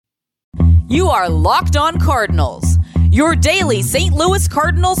You are Locked On Cardinals, your daily St. Louis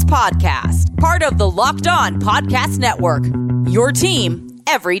Cardinals podcast, part of the Locked On Podcast Network, your team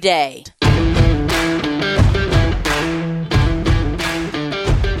every day.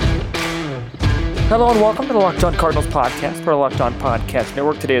 Hello and welcome to the Locked On Cardinals podcast, part of the Locked On Podcast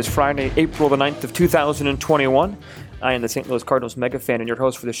Network. Today is Friday, April the 9th of 2021. I am the St. Louis Cardinals mega fan and your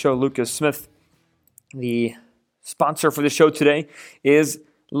host for the show, Lucas Smith. The sponsor for the show today is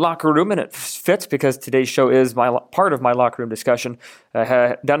Locker Room, and it fits because today's show is part of my Locker Room discussion.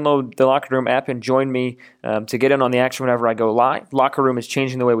 Download the Locker Room app and join me to get in on the action whenever I go live. Locker Room is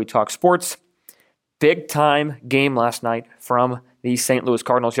changing the way we talk sports. Big time game last night from the St. Louis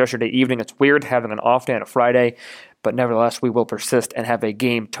Cardinals yesterday evening. It's weird having an off day on a Friday, but nevertheless, we will persist and have a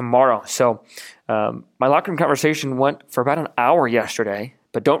game tomorrow. So my Locker Room conversation went for about an hour yesterday,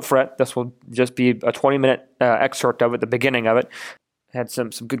 but don't fret. This will just be a 20-minute excerpt of it, the beginning of it. Had some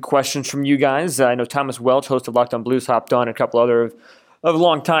good questions from you guys. I know Thomas Welch, host of Locked On Blues, hopped on, and a couple other of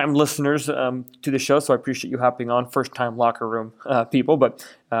long-time listeners to the show, so I appreciate you hopping on. First-time Locker Room people, but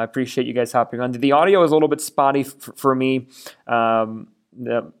I appreciate you guys hopping on. The audio is a little bit spotty for me. I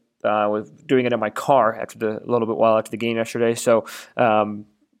was doing it in my car a little bit while after the game yesterday. So,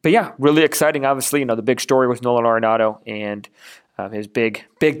 but yeah, really exciting. Obviously, the big story was Nolan Arenado and his big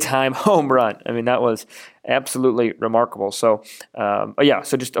time home run. I mean, that was absolutely remarkable. So,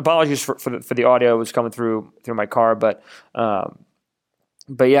 so just apologies for the audio. It was coming through my car, but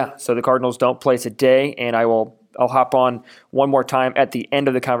yeah. So the Cardinals don't play today, and I'll hop on one more time at the end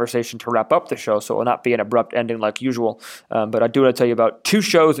of the conversation to wrap up the show, so it will not be an abrupt ending like usual. But I do want to tell you about two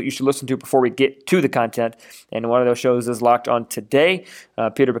shows that you should listen to before we get to the content, and one of those shows is Locked On Today.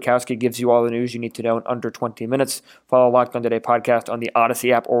 Peter Bukowski gives you all the news you need to know in under 20 minutes. Follow Locked On Today podcast on the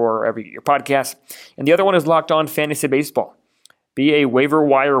Odyssey app or wherever you get your podcasts. And the other one is Locked On Fantasy Baseball. Be a waiver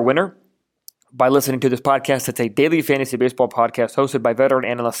wire winner by listening to this podcast. It's a daily fantasy baseball podcast hosted by veteran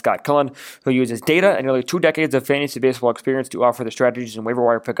analyst Scott Cullen, who uses data and nearly 2 decades of fantasy baseball experience to offer the strategies and waiver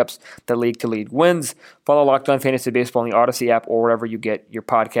wire pickups that league to lead wins. Follow Locked On Fantasy Baseball on the Odyssey app or wherever you get your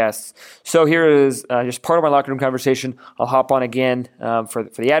podcasts. So here is just part of my Locker Room conversation. I'll hop on again for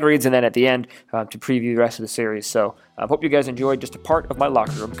the ad reads and then at the end to preview the rest of the series. So I hope you guys enjoyed just a part of my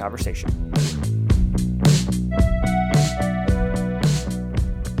Locker Room conversation.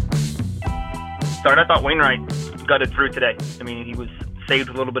 I thought Wainwright gutted through today. I mean, he was saved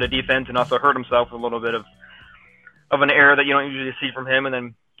with a little bit of defense and also hurt himself with a little bit of an error that you don't usually see from him, and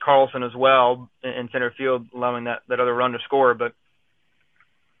then Carlson as well in center field, allowing that other run to score. But,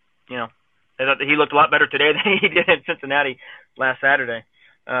 I thought that he looked a lot better today than he did in Cincinnati last Saturday.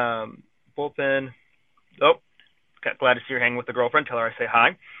 Bullpen, glad to see her hanging with the girlfriend. Tell her I say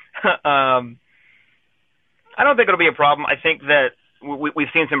hi. I don't think it'll be a problem. I think that we've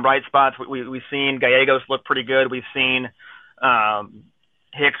seen some bright spots. We've seen Gallegos look pretty good. We've seen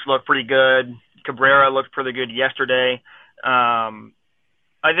Hicks look pretty good. Cabrera looked pretty good yesterday. I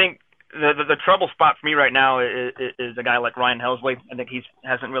think the trouble spot for me right now is a guy like Ryan Helsley. I think he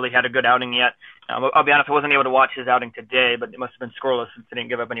hasn't really had a good outing yet. I'll be honest, I wasn't able to watch his outing today, but it must have been scoreless since he didn't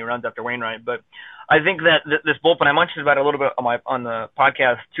give up any runs after Wainwright. But I think that this bullpen, I mentioned about it a little bit on the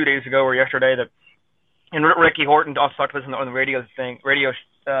podcast 2 days ago or yesterday, that and Ricky Horton also talked about this on the radio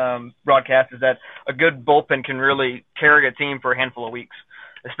broadcast, is that a good bullpen can really carry a team for a handful of weeks,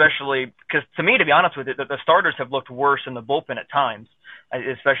 especially because, to me, to be honest with you, the starters have looked worse in the bullpen at times,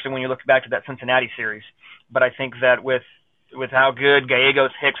 especially when you look back to that Cincinnati series. But I think that with how good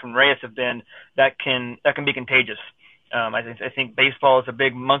Gallegos, Hicks, and Reyes have been, that can be contagious. I think baseball is a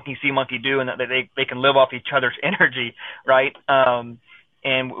big monkey see, monkey do, and that they can live off each other's energy, right?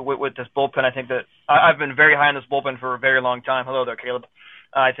 And with this bullpen, I think that I've been very high on this bullpen for a very long time. Hello there, Caleb.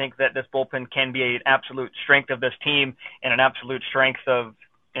 I think that this bullpen can be an absolute strength of this team and an absolute strength of,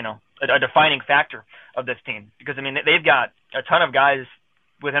 a defining factor of this team. Because, they've got a ton of guys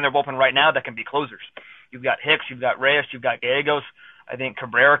within their bullpen right now that can be closers. You've got Hicks, you've got Reyes, you've got Gallegos. I think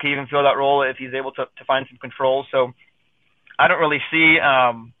Cabrera can even fill that role if he's able to find some control. So I don't really see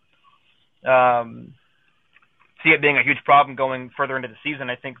it being a huge problem going further into the season.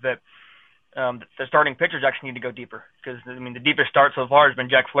 I think that the starting pitchers actually need to go deeper because, the deepest start so far has been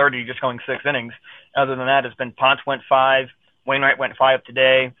Jack Flaherty just going 6 innings. Other than that, it's been Ponce went 5, Wainwright went 5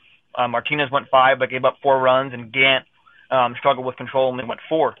 today, Martinez went 5 but gave up 4 runs, and Gant struggled with control and only went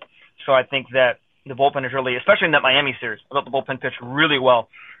 4. So I think that the bullpen is really, especially in that Miami series, I thought the bullpen pitched really well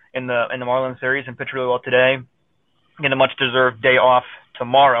in the Marlins series and pitched really well today. Get a much-deserved day off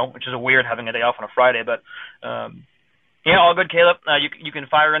tomorrow, which is weird having a day off on a Friday, but Yeah, all good, Caleb. You can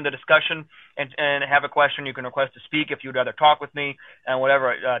fire in the discussion and have a question. You can request to speak if you'd rather talk with me and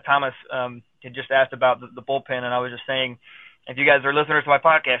whatever. Thomas had just asked about the bullpen, and I was just saying, if you guys are listeners to my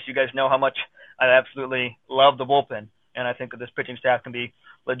podcast, you guys know how much I absolutely love the bullpen, and I think that this pitching staff can be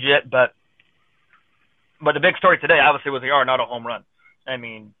legit. But the big story today, obviously, was the Arenado home run. I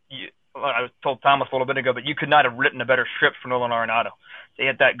mean, I told Thomas a little bit ago, but you could not have written a better script for Nolan Arenado. They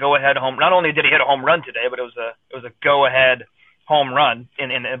hit that go-ahead home. Not only did he hit a home run today, but it was a go-ahead home run in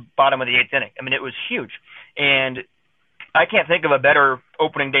the bottom of the 8th inning. I mean, it was huge, and I can't think of a better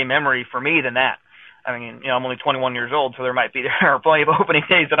opening day memory for me than that. I mean, I'm only 21 years old, so there are plenty of opening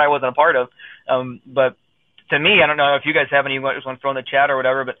days that I wasn't a part of. But to me, I don't know if you guys have any you want to throw in the chat or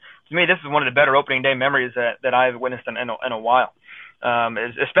whatever, but to me, this is one of the better opening day memories that I've witnessed in a while.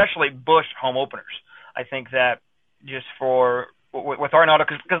 Especially Busch home openers. I think that just with Arenado,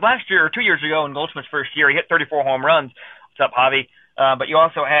 because last year or 2 years ago in Goldschmidt's first year, he hit 34 home runs. What's up, Javi? But you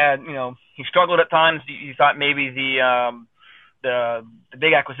also had, he struggled at times. You thought maybe the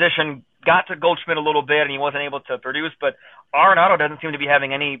big acquisition got to Goldschmidt a little bit and he wasn't able to produce. But Arenado doesn't seem to be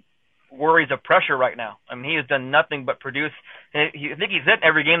having any worries of pressure right now. I mean, he has done nothing but produce. I think he's hit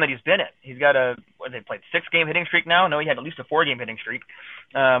every game that he's been in. He's got they played 6-game hitting streak now? No, he had at least a 4-game hitting streak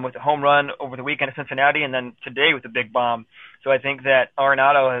with a home run over the weekend at Cincinnati and then today with the big bomb. So I think that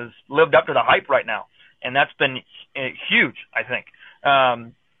Arenado has lived up to the hype right now, and that's been huge, I think.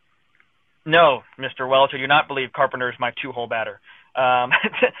 No, Mr. Welch, I do not believe Carpenter is my 2-hole batter.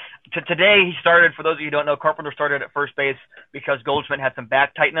 Today he started, for those of you who don't know, Carpenter started at first base because Goldschmidt had some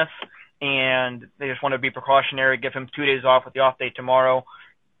back tightness, and they just wanted to be precautionary, give him 2 days off with the off day tomorrow.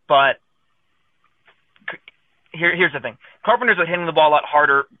 But here's the thing. Carpenter's hitting the ball a lot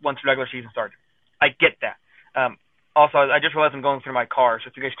harder once the regular season started. I get that. Also, I just realized I'm going through my car, so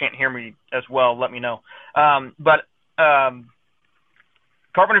if you guys can't hear me as well, let me know. But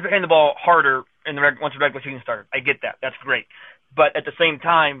Carpenter's hitting the ball harder once the regular season started. I get that. That's great. But at the same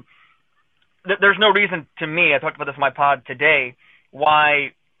time, there's no reason to me, I talked about this in my pod today,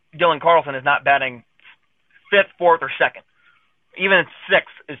 why Dylan Carlson is not batting 5th, 4th, or 2nd. Even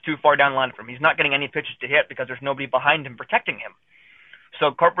 6th is too far down the line for him. He's not getting any pitches to hit because there's nobody behind him protecting him.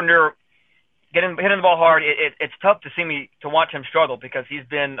 So Carpenter hitting the ball hard, it's tough to watch him struggle because he's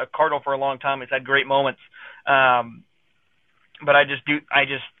been a Cardinal for a long time. He's had great moments. But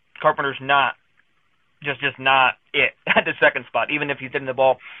Carpenter's not it at the second spot. Even if he's hitting the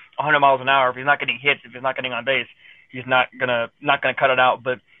ball 100 miles an hour, if he's not getting hits, if he's not getting on base, he's not gonna cut it out.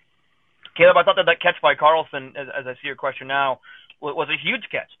 But Caleb, I thought that catch by Carlson, as I see your question now, was a huge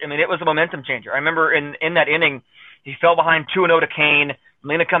catch. I mean, it was a momentum changer. I remember in that inning, he fell behind 2-0 to Kane.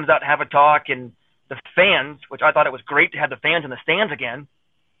 Molina comes out to have a talk, and the fans, which I thought it was great to have the fans in the stands again.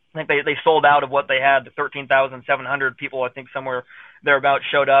 I think they sold out of what they had. The 13,700 people, I think somewhere thereabouts,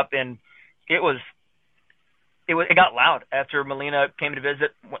 showed up, and it got loud after Molina came to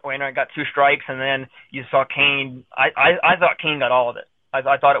visit. Wainwright got 2 strikes, and then you saw Kane. I thought Kane got all of it.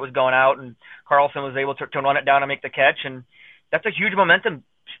 I thought it was going out, and Carlson was able to run it down and make the catch, and that's a huge momentum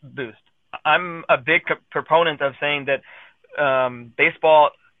boost. I'm a big proponent of saying that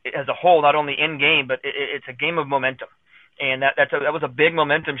baseball as a whole, not only in game, but it's a game of momentum, and that was a big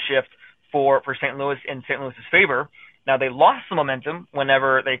momentum shift for St. Louis in St. Louis's favor. Now they lost the momentum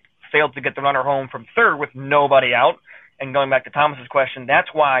whenever they failed to get the runner home from third with nobody out. And going back to Thomas's question,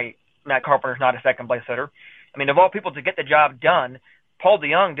 that's why Matt Carpenter's not a second base hitter. I mean, of all people to get the job done, Paul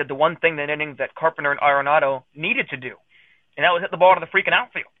DeJong did the one thing that inning that Carpenter and Arenado needed to do, and that was hit the ball to the freaking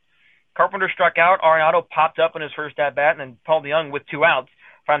outfield. Carpenter struck out, Arenado popped up in his first at-bat, and then Paul DeJong, with 2 outs,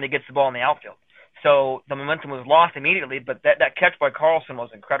 finally gets the ball in the outfield. So the momentum was lost immediately, but that catch by Carlson was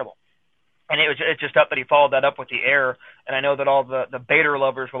incredible. And it's just up that he followed that up with the error. And I know that all the Bader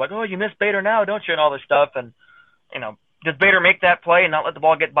lovers were like, oh, you miss Bader now, don't you, and all this stuff. And, does Bader make that play and not let the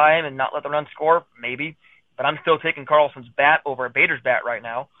ball get by him and not let the run score? Maybe. But I'm still taking Carlson's bat over Bader's bat right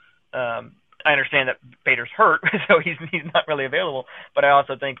now. I understand that Bader's hurt, so he's not really available. But I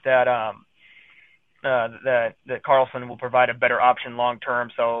also think that that Carlson will provide a better option long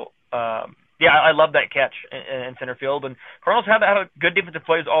term. So, I love that catch in center field. And Cardinals have had good defensive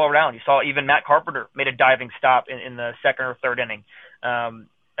plays all around. You saw even Matt Carpenter made a diving stop in the 2nd or 3rd inning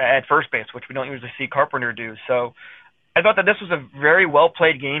at first base, which we don't usually see Carpenter do. So I thought that this was a very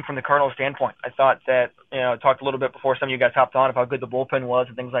well-played game from the Cardinals' standpoint. I thought that, I talked a little bit before some of you guys hopped on of how good the bullpen was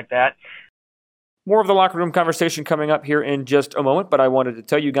and things like that. More of the locker room conversation coming up here in just a moment, but I wanted to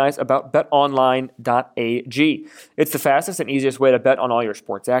tell you guys about betonline.ag. It's the fastest and easiest way to bet on all your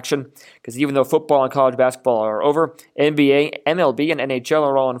sports action, because even though football and college basketball are over, NBA, MLB, and NHL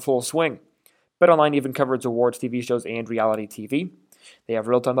are all in full swing. BetOnline even covers awards, TV shows, and reality TV. They have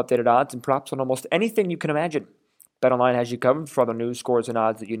real-time updated odds and props on almost anything you can imagine. BetOnline has you covered for all the news, scores, and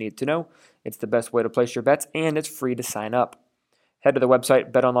odds that you need to know. It's the best way to place your bets, and it's free to sign up. Head to the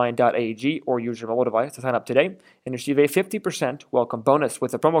website betonline.ag or use your mobile device to sign up today and receive a 50% welcome bonus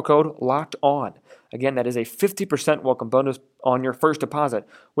with the promo code LOCKEDON. Again, that is a 50% welcome bonus on your first deposit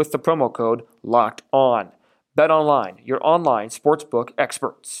with the promo code LOCKEDON. BetOnline, your online sportsbook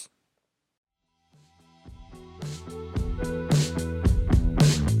experts.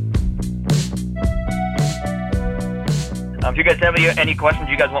 If you guys have any questions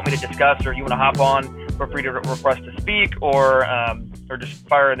you guys want me to discuss or you want to hop on, feel free to request to speak or just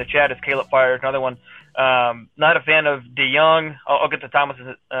fire in the chat as Caleb fires another one. Not a fan of DeYoung. I'll get to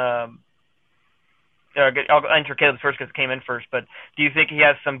Thomas's. I'll answer Caleb's first because it came in first. But do you think he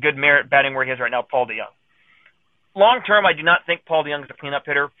has some good merit batting where he is right now, Paul DeYoung? Long term, I do not think Paul DeYoung is a cleanup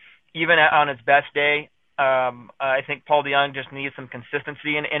hitter, even on his best day. I think Paul DeYoung just needs some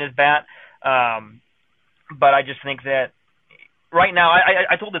consistency in his bat. But I just think that right now,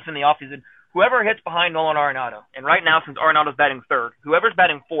 I told this in the offseason, whoever hits behind Nolan Arenado, and right now since Arenado's batting third, whoever's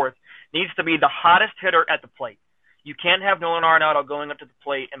batting fourth needs to be the hottest hitter at the plate. You can't have Nolan Arenado going up to the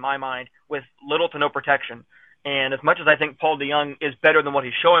plate, in my mind, with little to no protection. And as much as I think Paul DeYoung is better than what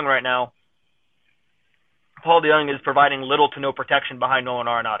he's showing right now, Paul DeYoung is providing little to no protection behind Nolan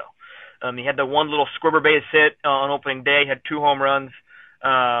Arenado. He had the one little squibber base hit on opening day, had 2 home runs.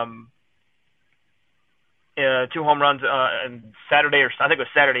 2 home runs on Saturday, or I think it was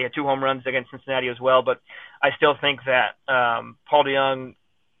Saturday. He had 2 home runs against Cincinnati as well. But I still think that Paul DeYoung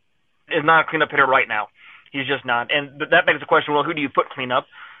is not a cleanup hitter right now. He's just not. And that begs the question, well, who do you put cleanup?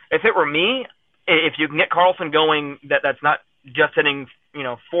 If it were me, if you can get Carlson going, that's not just hitting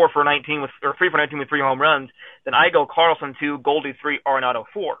 4 for 19 or 3 for 19 with 3 home runs, then I go Carlson 2, Goldie 3, Arenado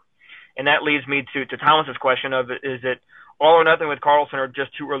 4. And that leads me to Thomas's question of, is it all or nothing with Carlson or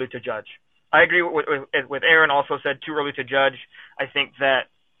just too early to judge? I agree with Aaron, also said too early to judge. I think that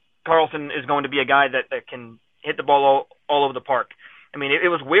Carlson is going to be a guy that can hit the ball all over the park. I mean, it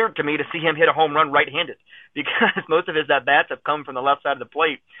was weird to me to see him hit a home run right-handed because most of his at-bats have come from the left side of the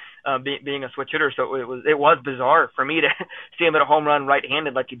plate, being a switch hitter. So it was bizarre for me to see him hit a home run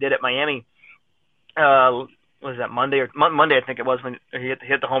right-handed like he did at Miami. Was that Monday? Monday, I think it was, when he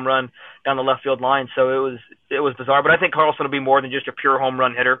hit the home run down the left field line. So it was bizarre. But I think Carlson will be more than just a pure home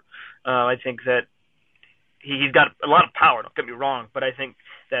run hitter. I think that he's got a lot of power. Don't get me wrong, but I think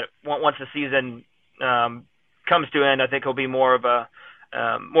that once the season comes to an end, I think he'll be more of an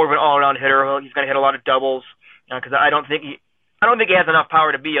all-around hitter. He's going to hit a lot of doubles because I don't think he has enough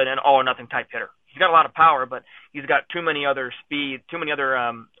power to be an all-or-nothing type hitter. He's got a lot of power, but he's got too many other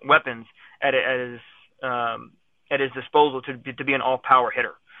weapons at his disposal to be an all-power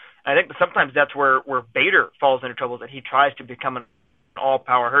hitter. I think sometimes that's where Bader falls into trouble, that he tries to become an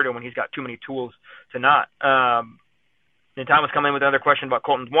all-power hitter when he's got too many tools to not. And Thomas coming in with another question about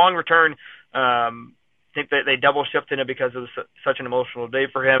Colton Wong return. I think that they double shifted it because it was such an emotional day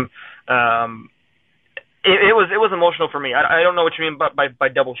for him. It was emotional for me. I don't know what you mean by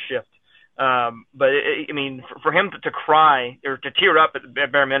double shift. But for him to cry or to tear up at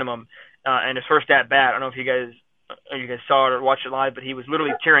bare minimum, and his first at bat, I don't know if you guys saw it or watched it live, but he was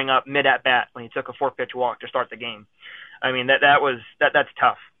literally tearing up mid at bat when he took a 4-pitch walk to start the game. I mean, that's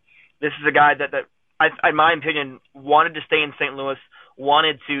tough. This is a guy that in my opinion, wanted to stay in St. Louis,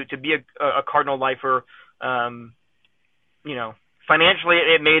 wanted to be a Cardinal lifer. Financially,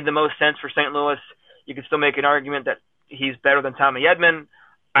 it made the most sense for St. Louis. You could still make an argument that he's better than Tommy Edman.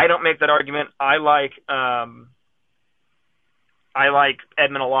 I don't make that argument. I like Edman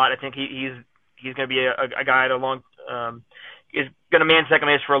a lot. I think he's going to be a guy at is going to man second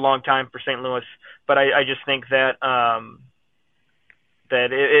base for a long time for St. Louis. But I just think that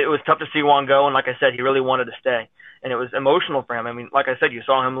that it was tough to see Wong go, and like I said, he really wanted to stay, and it was emotional for him. I mean, like I said, you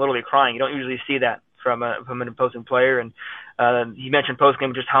saw him literally crying. You don't usually see that from an opposing player, and he mentioned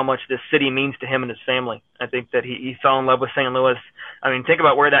postgame just how much this city means to him and his family. I think that he fell in love with St. Louis. I mean, think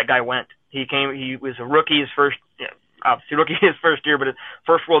about where that guy went. He was a rookie obviously rookie his first year, but his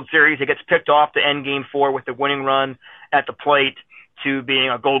first World Series, he gets picked off to end Game 4 with the winning run at the plate to being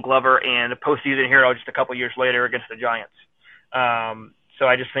a Gold Glover and a postseason hero just a couple years later against the Giants. So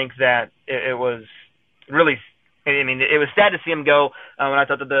I just think that it was really, it was sad to see him go, and I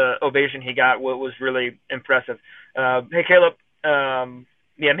thought that the ovation he got was really impressive. Hey, Caleb,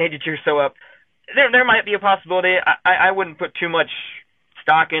 made you cheer so up. There might be a possibility. I wouldn't put too much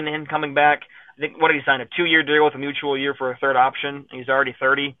stock in him coming back. I think, what did he sign, a 2-year deal with a mutual year for a third option? He's already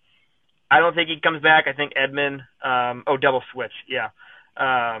 30. I don't think he comes back. I think Edman, double switch, yeah.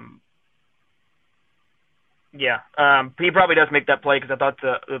 Yeah, he probably does make that play because I thought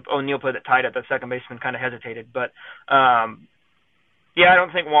the O'Neill play that tied at the second baseman kind of hesitated. But, yeah, I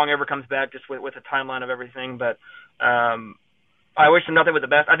don't think Wong ever comes back just with the timeline of everything. But I wish him nothing but the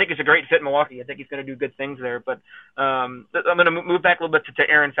best. I think he's a great fit in Milwaukee. I think he's going to do good things there. But I'm going to move back a little bit to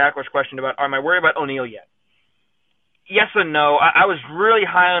Aaron Fackler's question about, am I worried about O'Neill yet? Yes and no. I was really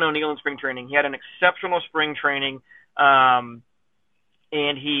high on O'Neill in spring training. He had an exceptional spring training.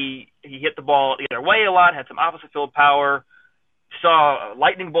 And he hit the ball either way a lot, had some opposite field power, saw a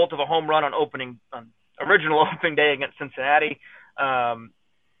lightning bolt of a home run on original opening day against Cincinnati.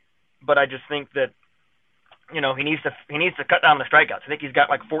 But I just think that, he needs to cut down the strikeouts. I think he's got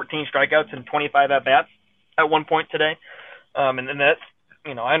like 14 strikeouts and 25 at bats at one point today. And that's,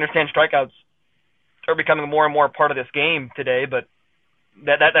 I understand strikeouts are becoming more and more a part of this game today, but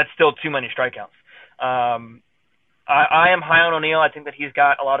that's still too many strikeouts. I am high on O'Neill. I think that he's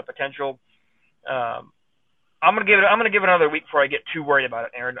got a lot of potential. I'm gonna give it another week before I get too worried about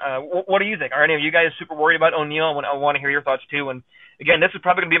it, Aaron. What do you think? Are any of you guys super worried about O'Neill? I want to hear your thoughts too. And again, this is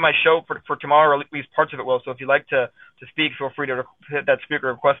probably gonna be my show for tomorrow, or at least parts of it will. So if you'd like to speak, feel free to hit that speaker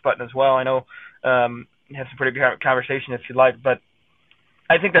request button as well. I know you have some pretty good conversation if you'd like, but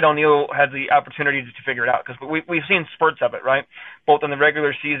I think that O'Neill has the opportunity to figure it out because we've seen spurts of it, right? Both in the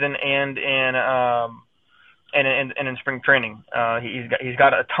regular season and in spring training. He's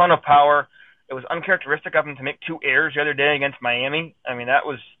got a ton of power. It was uncharacteristic of him to make 2 errors the other day against Miami. I mean, that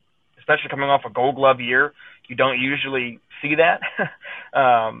was, especially coming off a Gold Glove year, you don't usually see that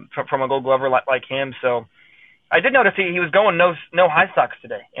from a Gold Glover like him. So I did notice he was going no high socks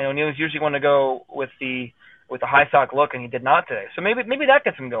today. And O'Neill's usually going to go with the high sock look, and he did not today. So maybe that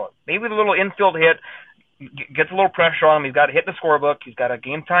gets him going. Maybe the little infield hit gets a little pressure on him. He's got to hit the scorebook. He's got a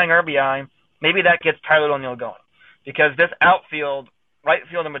game-tying RBI. Maybe that gets Tyler O'Neill going, because this outfield, right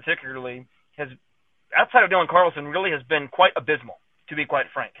field in particularly, outside of Dylan Carlson, really has been quite abysmal, to be quite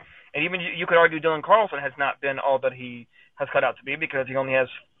frank. And even you could argue Dylan Carlson has not been all that he has cut out to be, because he only has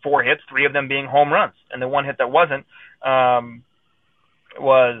 4 hits, 3 of them being home runs, and the 1 hit that wasn't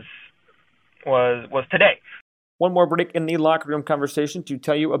was today. One more break in the locker room conversation to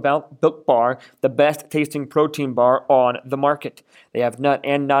tell you about Built Bar, the best tasting protein bar on the market. They have nut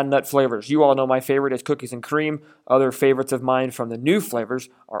and non-nut flavors. You all know my favorite is cookies and cream. Other favorites of mine from the new flavors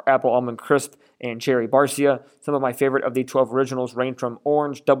are apple almond crisp and cherry barcia. Some of my favorite of the 12 originals range from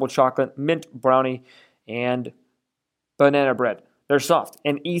orange, double chocolate, mint brownie, and banana bread. They're soft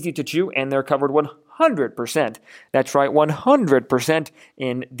and easy to chew, and they're covered 100%. That's right, 100%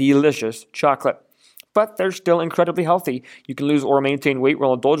 in delicious chocolate. But they're still incredibly healthy. You can lose or maintain weight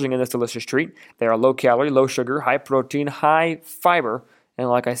while indulging in this delicious treat. They are low calorie, low sugar, high protein, high fiber, and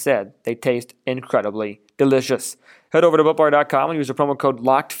like I said, they taste incredibly delicious. Head over to BuiltBar.com and use the promo code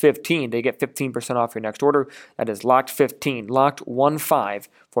LOCKED15 to get 15% off your next order. That is LOCKED15, LOCKED15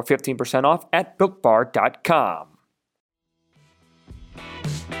 for 15% off at BuiltBar.com.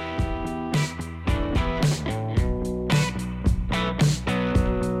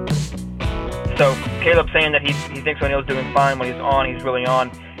 So Caleb saying that he thinks O'Neill's doing fine when he's on. He's really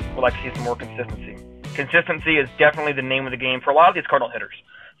on. We'd like to see some more consistency. Consistency is definitely the name of the game for a lot of these Cardinal hitters.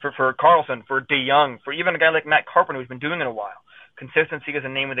 For Carlson, for DeYoung, for even a guy like Matt Carpenter who's been doing it a while. Consistency is the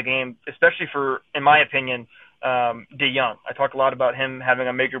name of the game, especially for, in my opinion, DeYoung. I talk a lot about him having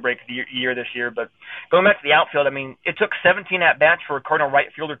a major break year this year, but going back to the outfield, I mean, it took 17 at-bats for a Cardinal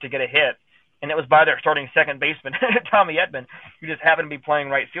right fielder to get a hit, and it was by their starting second baseman, Tommy Edman, who just happened to be playing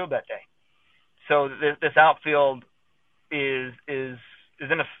right field that day. So this outfield is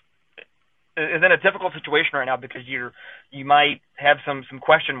in a difficult situation right now, because you might have some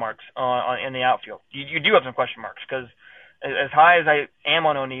question marks in the outfield. You do have some question marks, because as high as I am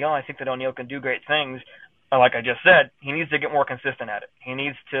on O'Neill, I think that O'Neill can do great things. Like I just said, he needs to get more consistent at it. He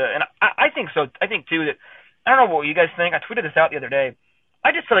needs to, and I think so. I think too that, I don't know what you guys think. I tweeted this out the other day.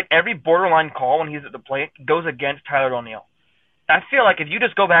 I just feel like every borderline call when he's at the plate goes against Tyler O'Neill. I feel like if you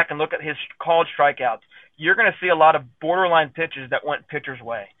just go back and look at his called strikeouts, you're going to see a lot of borderline pitches that went pitcher's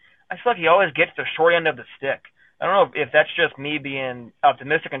way. I feel like he always gets the short end of the stick. I don't know if that's just me being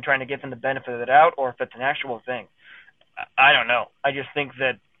optimistic and trying to give him the benefit of the doubt, or if it's an actual thing. I don't know. I just think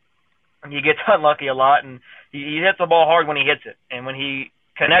that he gets unlucky a lot, and he hits the ball hard when he hits it. And when he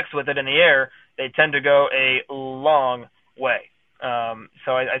connects with it in the air, they tend to go a long way.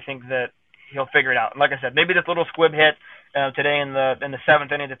 So I think that he'll figure it out. And like I said, maybe this little squib hit today in the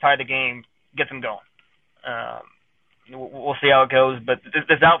 7th inning to tie the game gets him going. We'll see how it goes, but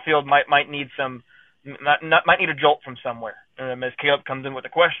this outfield might need might need a jolt from somewhere. As Caleb comes in with the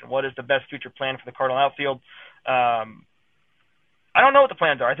question, what is the best future plan for the Cardinal outfield? I don't know what the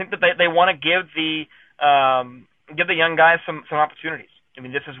plans are. I think that they want to give the Give the young guys some opportunities. I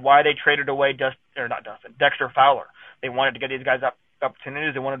mean, this is why they traded away Dexter Fowler. They wanted to get these guys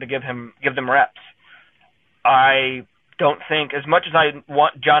opportunities. They wanted to give them reps. I don't think, as much as I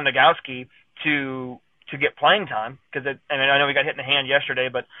want John Nogowski to get playing time, because I know we got hit in the hand yesterday,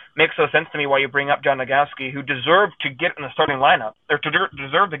 but it makes no sense to me why you bring up John Nogowski, who deserved to get in the starting lineup, or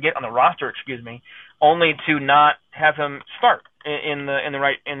deserved to get on the roster, only to not have him start in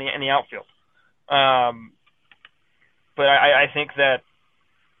the outfield. But I think that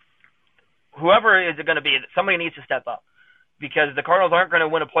whoever is it going to be, somebody needs to step up, because the Cardinals aren't going to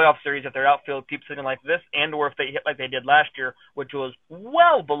win a playoff series if their outfield keeps sitting like this, and or if they hit like they did last year, which was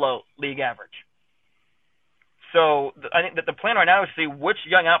well below league average. So I think that the plan right now is to see which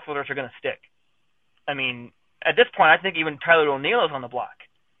young outfielders are going to stick. I mean, at this point, I think even Tyler O'Neill is on the block.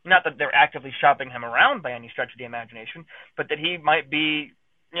 Not that they're actively shopping him around by any stretch of the imagination, but that he might be,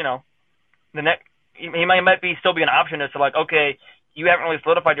 he might still be an option as to like, okay, you haven't really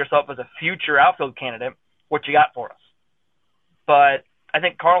solidified yourself as a future outfield candidate. What you got for us? But I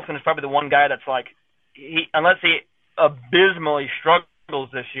think Carlson is probably the one guy that's like, unless he abysmally struggles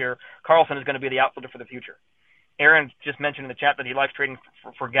this year, Carlson is going to be the outfielder for the future. Aaron just mentioned in the chat that he likes trading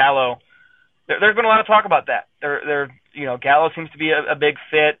for Gallo. There's been a lot of talk about that. Gallo seems to be a big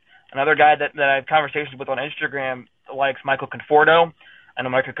fit. Another guy that I have conversations with on Instagram likes Michael Conforto. I know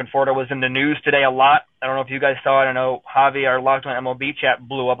Michael Conforto was in the news today a lot. I don't know if you guys saw it. I know Javi, our Locked On MLB chat,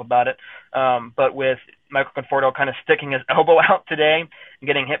 blew up about it. But with Michael Conforto kind of sticking his elbow out today and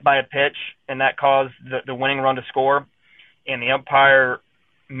getting hit by a pitch, and that caused the winning run to score, and the umpire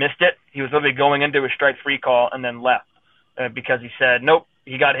missed it. He was literally going into a strike-3 call and then left because he said, nope,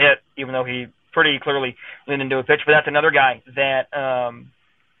 he got hit, even though he pretty clearly leaned into a pitch. But that's another guy that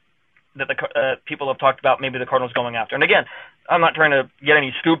the people have talked about maybe the Cardinals going after. And again, I'm not trying to get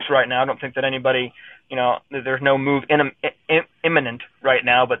any scoops right now. I don't think that anybody, there's no move imminent right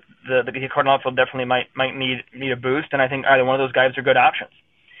now, but the Cardinal outfield definitely might need a boost, and I think either one of those guys are good options.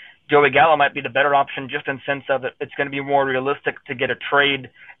 Joey Gallo might be the better option just in sense of it's going to be more realistic to get a trade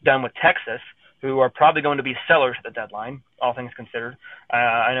done with Texas, who are probably going to be sellers at the deadline, all things considered.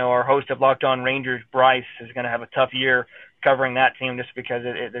 I know our host of Locked On Rangers, Bryce, is going to have a tough year covering that team just because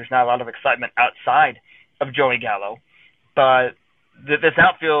there's not a lot of excitement outside of Joey Gallo. But this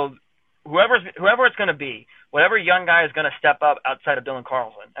outfield, whoever it's going to be, whatever young guy is going to step up outside of Dylan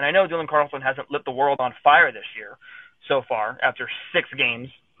Carlson, and I know Dylan Carlson hasn't lit the world on fire this year so far after 6 games,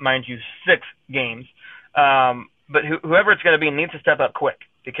 mind you, 6 games. But whoever it's going to be needs to step up quick,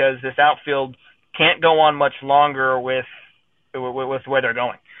 because this outfield can't go on much longer with where they're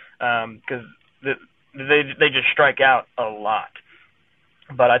going, because they just strike out a lot.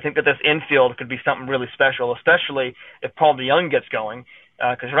 But I think that this infield could be something really special, especially if Paul DeJong gets going,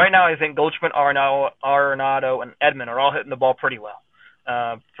 because right now I think Goldschmidt, Arenado, and Edman are all hitting the ball pretty well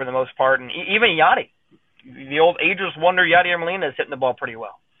for the most part, and even Yadi, the old ageless wonder Yadier Molina, is hitting the ball pretty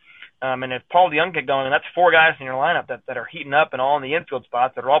well. And if Paul DeJong get going, and that's 4 guys in your lineup that are heating up and all in the infield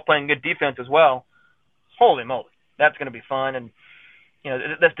spots that are all playing good defense as well, holy moly, that's going to be fun. And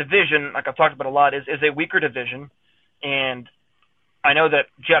this division, like I've talked about a lot, is a weaker division. And I know that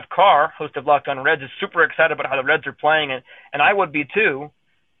Jeff Carr, host of Locked On Reds, is super excited about how the Reds are playing, and I would be too.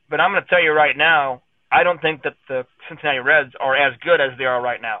 But I'm going to tell you right now, I don't think that the Cincinnati Reds are as good as they are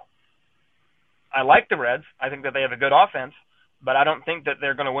right now. I like the Reds. I think that they have a good offense, but I don't think that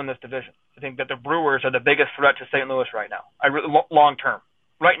they're going to win this division. I think that the Brewers are the biggest threat to St. Louis right now. Long term.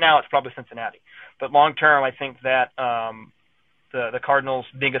 Right now, it's probably Cincinnati. But long term, I think that the Cardinals'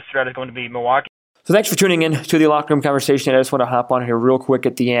 biggest threat is going to be Milwaukee. So thanks for tuning in to the Locker Room Conversation. I just want to hop on here real quick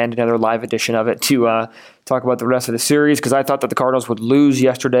at the end, another live edition of it, to talk about the rest of the series, because I thought that the Cardinals would lose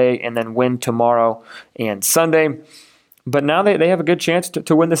yesterday and then win tomorrow and Sunday. But now they have a good chance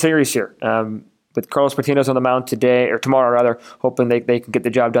to win the series here. With Carlos Martinez on the mound tomorrow, hoping they can get the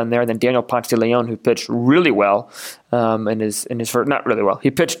job done there. And then Daniel Ponce de Leon, who pitched really well in his first, not really well. He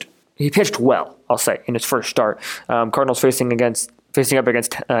pitched well, I'll say, in his first start. Cardinals facing up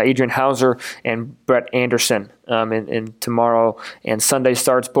against Adrian Hauser and Brett Anderson in tomorrow and Sunday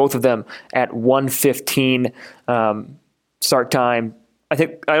starts. Both of them at 1:15 start time. I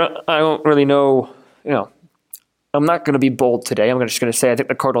don't really know. I'm not going to be bold today. I'm just going to say I think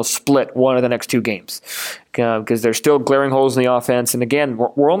the Cardinals split one of the next 2 games because there's still glaring holes in the offense. And again,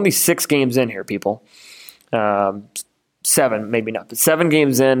 we're only 6 games in here, people. 7, maybe not, but 7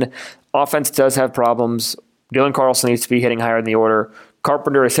 games in. Offense does have problems. Dylan Carlson needs to be hitting higher in the order.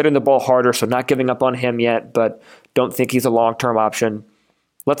 Carpenter is hitting the ball harder, so not giving up on him yet, but don't think he's a long-term option.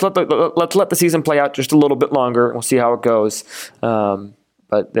 Let's let the season play out just a little bit longer. We'll see how it goes.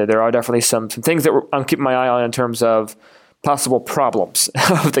 But there are definitely some things that I'm keeping my eye on in terms of possible problems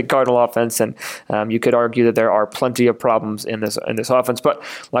of the Cardinal offense, and you could argue that there are plenty of problems in this offense. But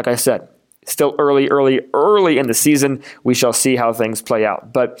like I said, still early in the season. We shall see how things play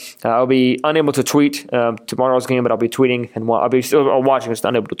out. But I'll be unable to tweet tomorrow's game, but I'll be tweeting, and I'll be still watching, just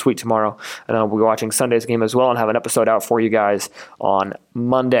unable to tweet tomorrow. And I'll be watching Sunday's game as well and have an episode out for you guys on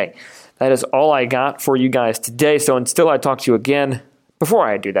Monday. That is all I got for you guys today. So until I talk to you again, before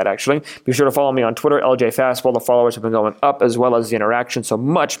I do that, actually, be sure to follow me on Twitter, LJ Fastball. The followers have been going up as well as the interaction, so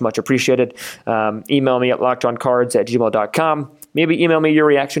much appreciated. Email me at lockedoncards@gmail.com. Maybe email me your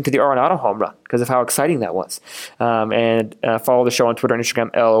reaction to the Arenado home run because of how exciting that was. And follow the show on Twitter and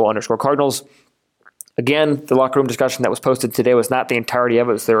Instagram, LO_Cardinals. Again, the locker room discussion that was posted today was not the entirety of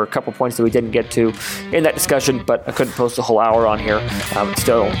it. There were a couple points that we didn't get to in that discussion, but I couldn't post a whole hour on here.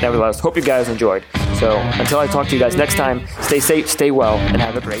 Still, nevertheless, hope you guys enjoyed. So until I talk to you guys next time, stay safe, stay well, and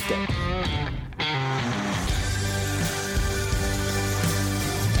have a great day.